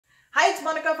Hi, it's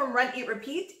Monica from Run, Eat,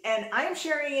 Repeat, and I am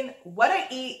sharing what I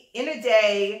eat in a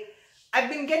day. I've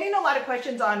been getting a lot of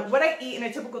questions on what I eat in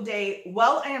a typical day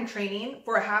while I am training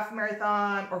for a half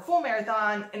marathon or full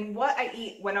marathon, and what I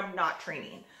eat when I'm not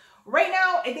training. Right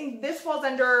now, I think this falls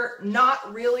under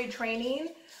not really training.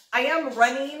 I am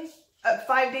running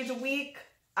 5 days a week.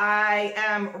 I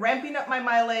am ramping up my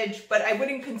mileage, but I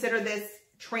wouldn't consider this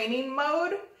training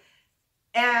mode.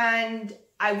 And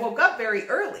I woke up very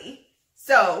early,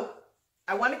 so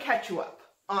I want to catch you up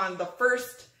on the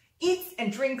first eats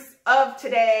and drinks of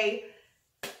today.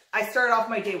 I start off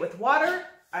my day with water.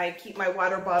 I keep my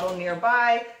water bottle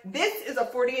nearby. This is a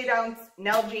 48-ounce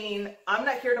Nalgene. I'm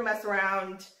not here to mess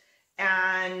around,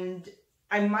 and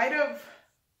I might have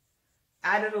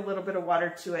added a little bit of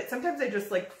water to it. Sometimes I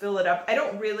just like fill it up. I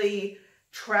don't really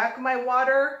track my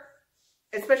water,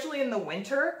 especially in the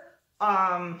winter.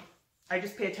 I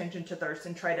just pay attention to thirst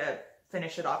and try to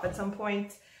finish it off at some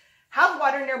point. Have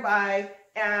water nearby,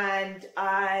 and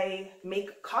I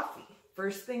make coffee.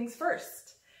 First things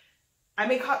first. I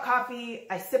make hot coffee,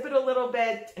 I sip it a little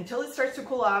bit until it starts to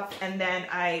cool off, and then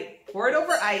I pour it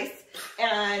over ice,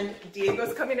 and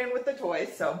Diego's coming in with the toys,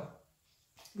 so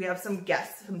we have some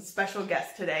guests, some special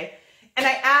guests today. And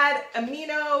I add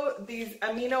these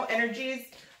amino energies.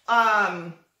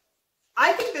 I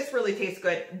think this really tastes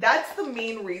good. That's the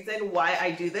main reason why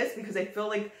I do this, because I feel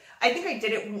like, I think I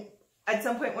did it at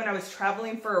some point when I was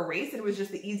traveling for a race. It was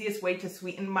just the easiest way to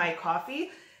sweeten my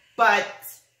coffee, but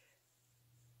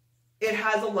it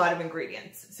has a lot of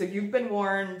ingredients. So you've been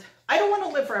warned. I don't want to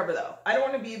live forever though. I don't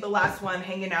want to be the last one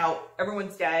hanging out,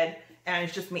 everyone's dead, and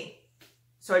it's just me.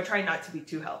 So I try not to be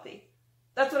too healthy.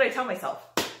 That's what I tell myself.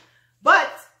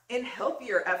 But in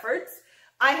healthier efforts,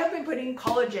 I have been putting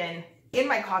collagen in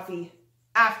my coffee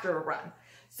after a run.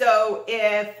 So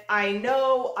if I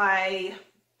know I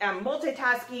am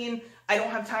multitasking, I don't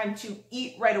have time to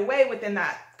eat right away within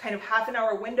that kind of half an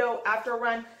hour window after a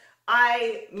run,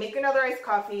 I make another iced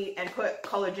coffee and put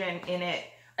collagen in it.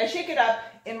 I shake it up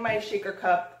in my shaker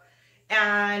cup,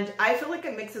 and I feel like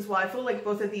it mixes well. I feel like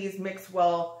both of these mix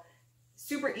well.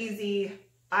 Super easy.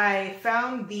 I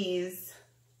found these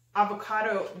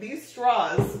these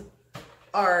straws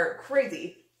are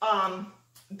crazy.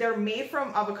 They're made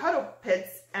from avocado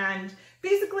pits, and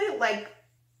basically like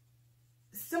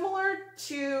similar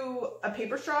to a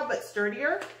paper straw, but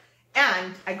sturdier.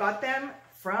 And I got them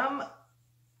from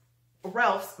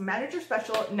Ralph's Manager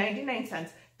Special, 99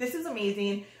 cents. This is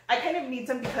amazing. I kind of need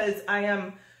some because I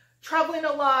am traveling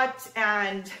a lot,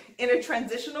 and in a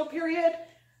transitional period,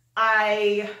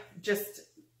 I just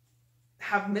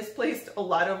have misplaced a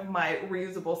lot of my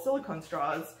reusable silicone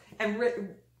straws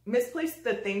and misplaced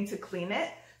the thing to clean it.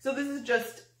 So this is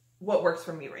just what works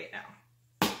for me right now.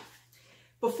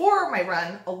 Before my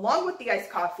run, along with the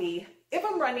iced coffee, if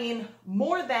I'm running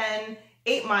more than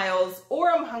 8 miles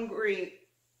or I'm hungry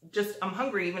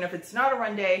even if it's not a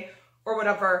run day or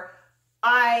whatever,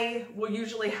 I will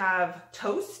usually have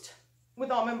toast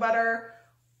with almond butter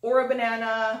or a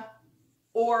banana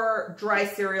or dry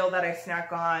cereal that I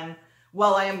snack on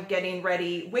while I am getting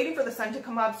ready, waiting for the sun to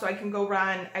come up so I can go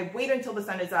run. I wait until the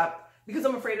sun is up because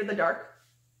I'm afraid of the dark,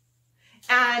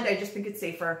 and I just think it's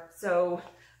safer. So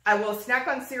I will snack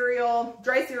on cereal,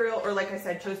 dry cereal, or like I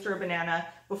said, toast or a banana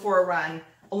before a run,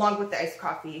 along with the iced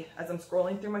coffee as I'm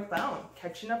scrolling through my phone,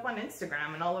 catching up on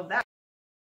Instagram and all of that.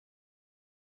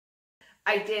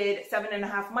 I did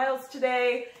 7.5 miles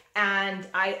today, and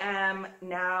I am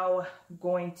now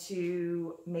going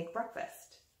to make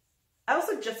breakfast. I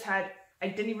also just had, I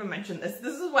didn't even mention this.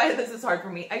 This is why this is hard for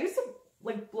me. I used to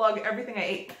like blog everything I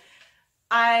ate.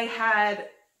 I had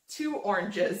 2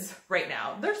 oranges right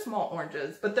now. They're small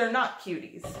oranges, but they're not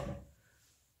cuties.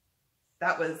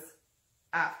 That was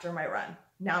after my run.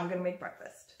 Now I'm gonna make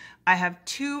breakfast. I have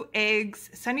 2 eggs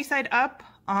sunny side up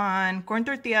on corn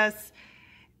tortillas,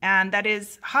 and that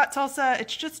is hot salsa.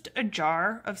 It's just a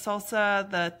jar of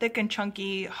salsa, the thick and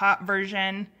chunky hot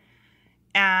version,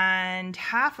 and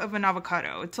half of an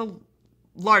avocado. It's a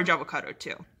large avocado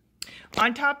too.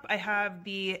 On top, I have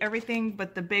the everything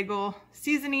but the bagel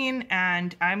seasoning,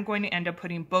 and I'm going to end up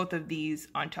putting both of these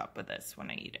on top of this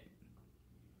when I eat it.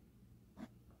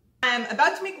 I'm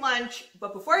about to make lunch,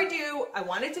 but before I do, I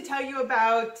wanted to tell you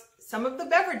about some of the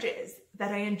beverages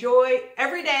that I enjoy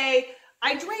every day.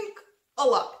 I drink a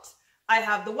lot. I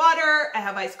have the water, I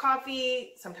have iced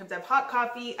coffee, sometimes I have hot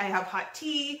coffee, I have hot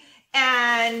tea,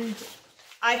 and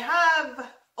I have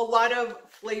a lot of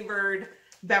flavored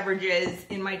beverages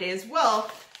in my day as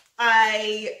well.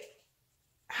 I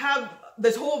have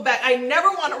this whole bag. I never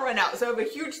want to run out, so I have a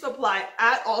huge supply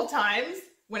at all times.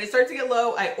 When it starts to get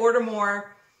low, I order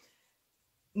more.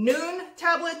 Noon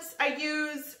tablets I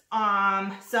use,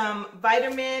 some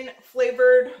vitamin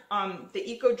flavored, the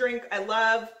Eco Drink I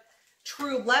love,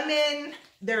 True Lemon.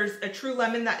 There's a True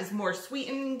Lemon that is more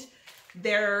sweetened.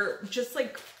 They're just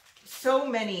like so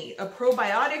many. A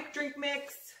probiotic drink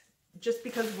mix, just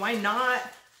because why not?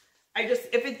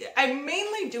 I'm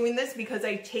mainly doing this because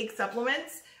I take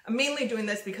supplements. I'm mainly doing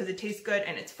this because it tastes good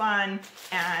and it's fun.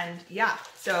 And yeah,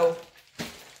 so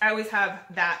I always have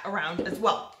that around as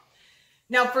well.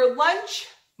 Now for lunch,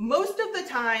 most of the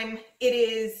time it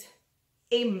is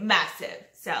a massive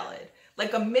salad,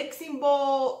 like a mixing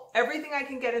bowl, everything I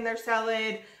can get in their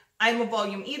salad. I'm a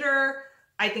volume eater.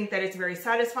 I think that it's very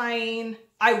satisfying.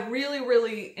 I really,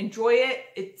 really enjoy it.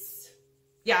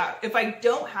 Yeah, if I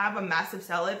don't have a massive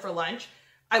salad for lunch,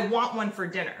 I want one for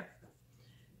dinner.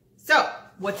 So,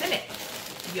 what's in it?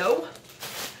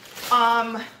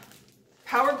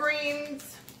 Power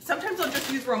Greens. Sometimes I'll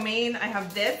just use romaine. I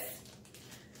have this.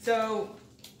 So,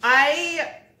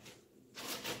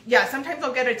 sometimes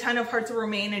I'll get a ton of hearts of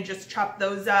romaine and just chop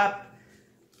those up.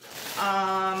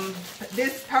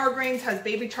 This Power Greens has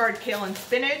baby chard, kale, and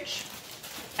spinach.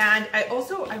 And I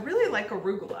really like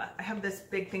arugula. I have this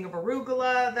big thing of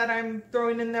arugula that I'm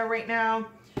throwing in there right now.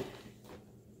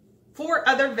 For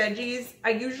other veggies,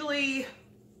 I usually,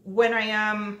 when I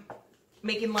am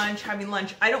making lunch, having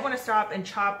lunch, I don't want to stop and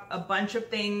chop a bunch of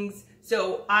things.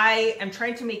 So I am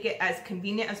trying to make it as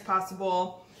convenient as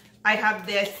possible. I have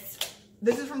this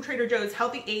is from Trader Joe's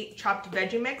Healthy 8 chopped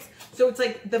veggie mix. So it's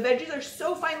like the veggies are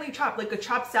so finely chopped, like a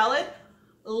chopped salad.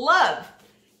 Love.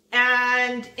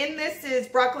 And in this is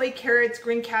broccoli, carrots,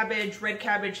 green cabbage, red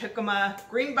cabbage, jicama,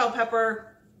 green bell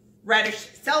pepper, radish,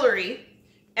 celery.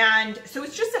 And so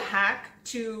it's just a hack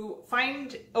to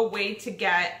find a way to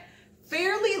get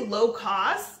fairly low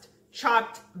cost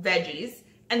chopped veggies.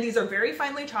 And these are very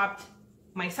finely chopped.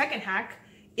 My second hack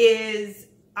is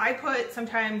I put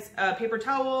sometimes a paper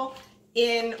towel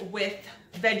in with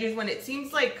veggies when it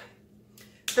seems like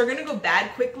they're gonna go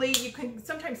bad quickly. You can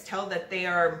sometimes tell that they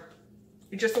are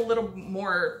just a little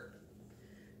more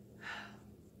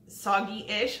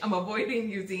soggy-ish. I'm avoiding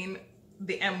using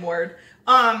the M word.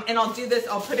 And I'll do this,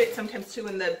 I'll put it sometimes too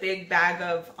in the big bag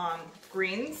of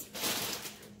greens.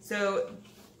 So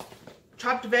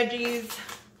chopped veggies,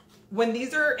 when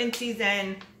these are in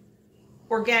season,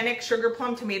 organic sugar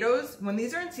plum tomatoes, when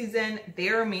these are in season,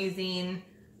 they're amazing.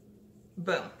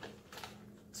 Boom.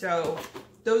 So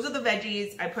those are the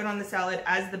veggies I put on the salad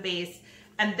as the base.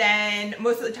 And then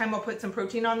most of the time I'll put some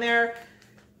protein on there.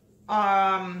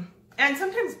 And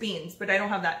sometimes beans, but I don't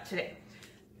have that today.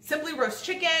 Simply Roast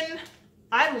chicken.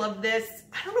 I love this.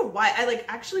 I don't know why. I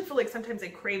actually feel like sometimes I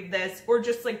crave this, or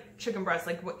just like chicken breast.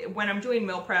 Like when I'm doing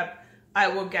meal prep, I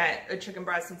will get a chicken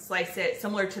breast and slice it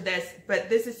similar to this, but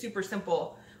this is super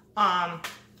simple. I'll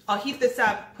heat this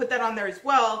up, put that on there as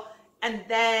well. And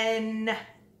then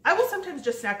I will sometimes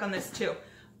just snack on this too.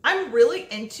 I'm really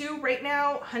into right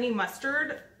now honey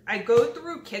mustard. I go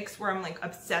through kicks where I'm like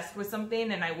obsessed with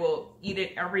something and I will eat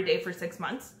it every day for 6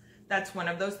 months. That's one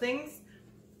of those things.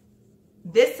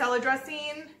 This salad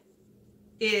dressing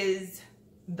is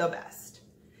the best.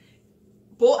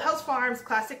 Bolthouse Farms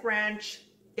Classic Ranch.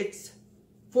 It's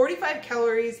 45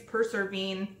 calories per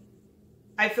serving.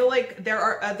 I feel like there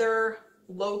are other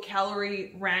low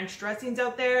calorie ranch dressings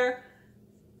out there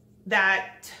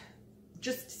that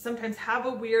just sometimes have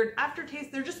a weird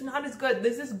aftertaste. They're just not as good.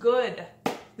 This is good.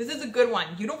 This is a good one.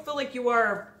 You don't feel like you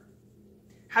are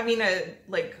having a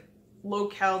low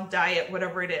cal diet,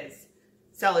 whatever it is,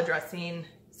 salad dressing.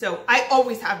 So I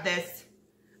always have this.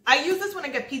 I use this when I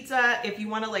get pizza. If you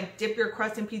want to dip your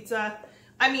crust in pizza.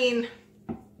 I mean,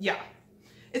 yeah,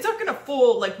 it's not gonna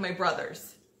fool like my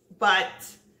brothers, but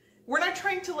we're not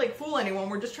trying to fool anyone.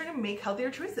 We're just trying to make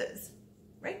healthier choices,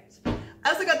 right? I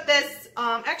also got this,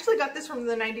 actually got this from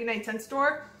the 99-cent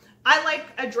store. I like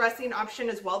a dressing option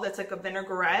as well that's like a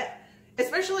vinaigrette,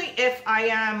 especially if I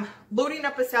am loading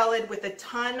up a salad with a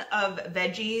ton of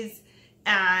veggies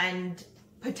and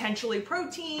potentially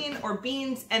protein or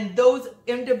beans, and those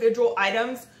individual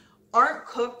items aren't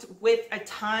cooked with a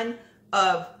ton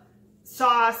of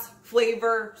sauce,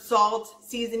 flavor, salt,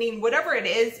 seasoning, whatever it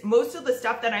is. Most of the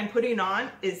stuff that I'm putting on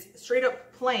is straight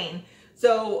up plain.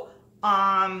 So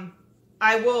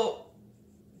I will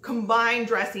combine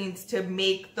dressings to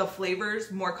make the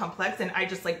flavors more complex, and I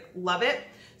just love it.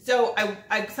 So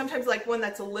I sometimes like one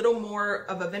that's a little more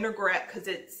of a vinaigrette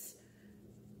because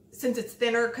since it's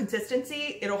thinner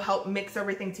consistency, it'll help mix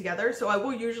everything together. So I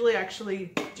will usually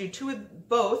actually do two of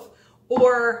both,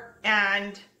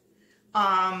 and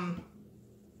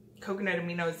coconut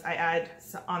aminos I add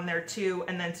on there too,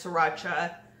 and then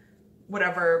sriracha,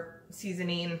 whatever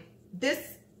seasoning.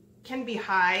 This can be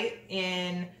high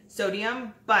in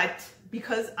sodium, but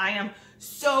because I am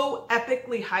so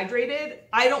epically hydrated,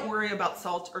 I don't worry about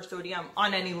salt or sodium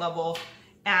on any level.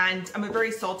 And I'm a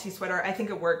very salty sweater. I think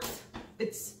it works.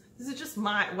 This is just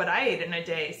what I ate in a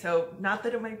day. So not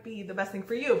that it might be the best thing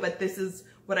for you, but this is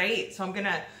what I ate. So I'm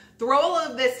gonna throw all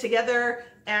of this together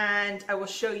and I will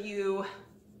show you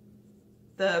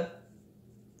the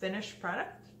finished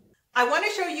product. I want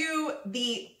to show you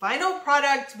the final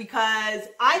product because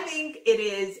I think it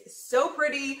is so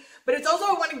pretty, but it's also,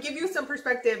 I want to give you some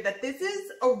perspective that this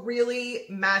is a really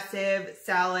massive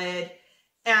salad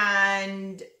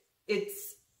and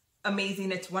it's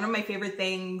amazing. It's one of my favorite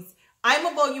things. I'm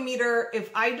a volume eater. If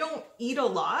I don't eat a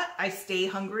lot, I stay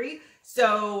hungry.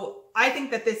 So I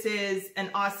think that this is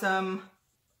an awesome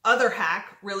other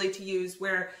hack really to use,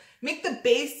 where make the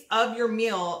base of your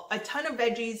meal a ton of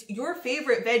veggies, your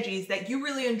favorite veggies that you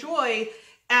really enjoy.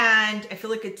 And I feel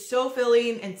like it's so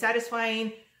filling and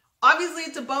satisfying. Obviously,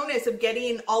 it's a bonus of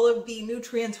getting all of the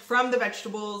nutrients from the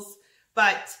vegetables.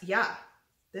 But yeah,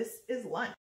 this is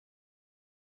lunch.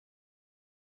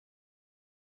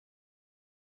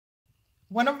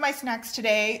 One of my snacks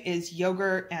today is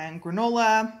yogurt and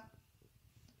granola.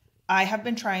 I have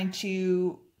been trying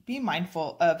to be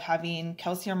mindful of having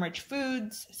calcium-rich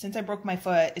foods. Since I broke my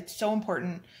foot, it's so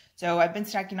important. So I've been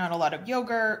snacking on a lot of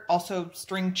yogurt, also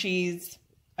string cheese,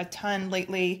 a ton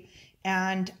lately.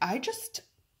 And I just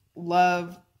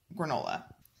love granola.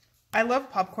 I love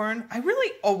popcorn. I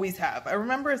really always have. I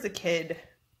remember as a kid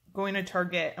going to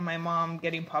Target and my mom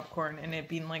getting popcorn and it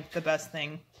being like the best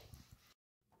thing.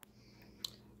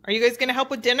 Are you guys gonna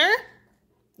help with dinner?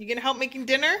 You gonna help making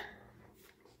dinner?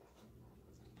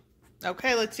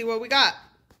 Okay, let's see what we got.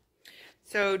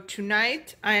 So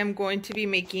tonight I am going to be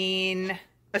making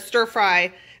a stir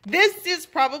fry. This is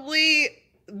probably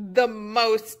the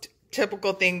most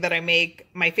typical thing that I make.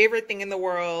 My favorite thing in the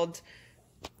world.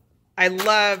 I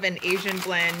love an Asian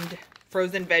blend,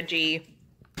 frozen veggie.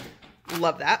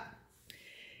 Love that.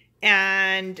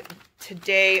 And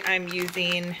today I'm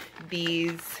using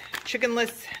these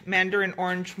chickenless mandarin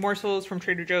orange morsels from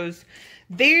Trader Joe's.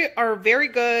 They are very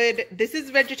good. This is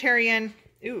vegetarian.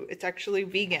 Ooh, it's actually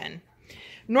vegan.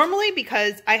 Normally,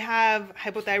 because I have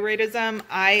hypothyroidism,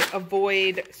 I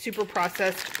avoid super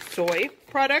processed soy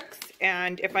products.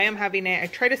 And if I am having it, I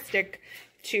try to stick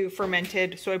to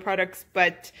fermented soy products.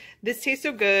 But this tastes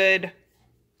so good.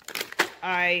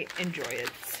 I enjoy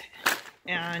it.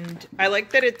 And I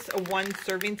like that it's a one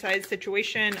serving size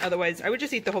situation. Otherwise, I would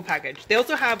just eat the whole package. They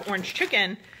also have orange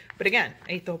chicken. But again,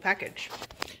 I ate the whole package.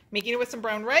 Making it with some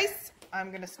brown rice. I'm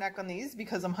going to snack on these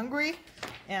because I'm hungry.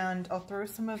 And I'll throw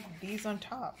some of these on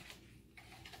top.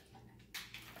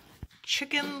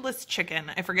 Chickenless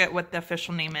chicken. I forget what the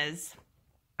official name is.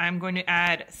 I'm going to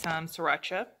add some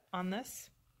sriracha on this.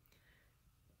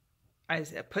 I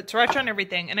put sriracha on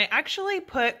everything. And I actually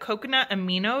put coconut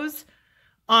aminos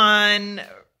on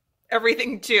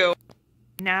everything too.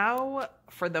 Now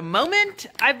for the moment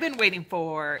I've been waiting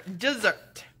for,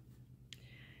 dessert.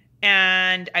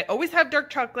 And I always have dark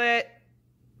chocolate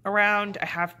around. I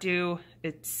have to.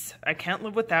 I can't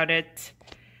live without it.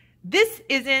 This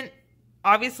isn't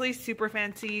obviously super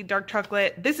fancy dark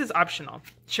chocolate. This is optional,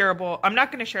 shareable. I'm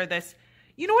not going to share this.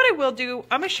 You know what I will do?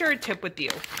 I'm going to share a tip with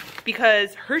you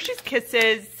because Hershey's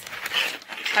Kisses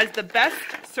has the best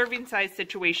serving size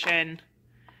situation.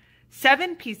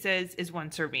 7 pieces is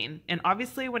 1 serving. And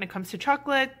obviously when it comes to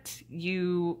chocolate,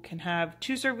 you can have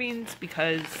 2 servings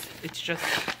because it's just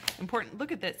important.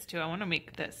 Look at this too. I want to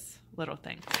make this little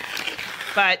thing.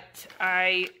 But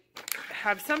I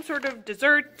have some sort of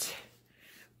dessert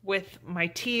with my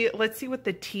tea. Let's see what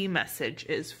the tea message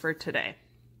is for today.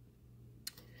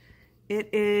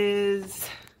 It is,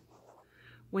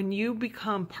 when you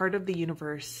become part of the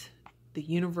universe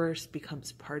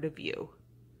becomes part of you.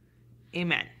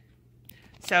 Amen.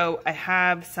 So I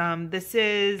have some, this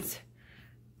is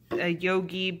a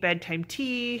yogi bedtime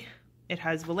tea. It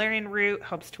has valerian root,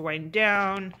 helps to wind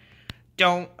down.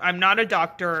 I'm not a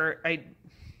doctor. I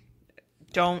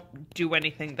don't do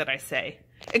anything that I say.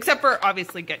 Except for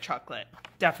obviously get chocolate.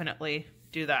 Definitely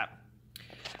do that.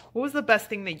 What was the best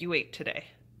thing that you ate today?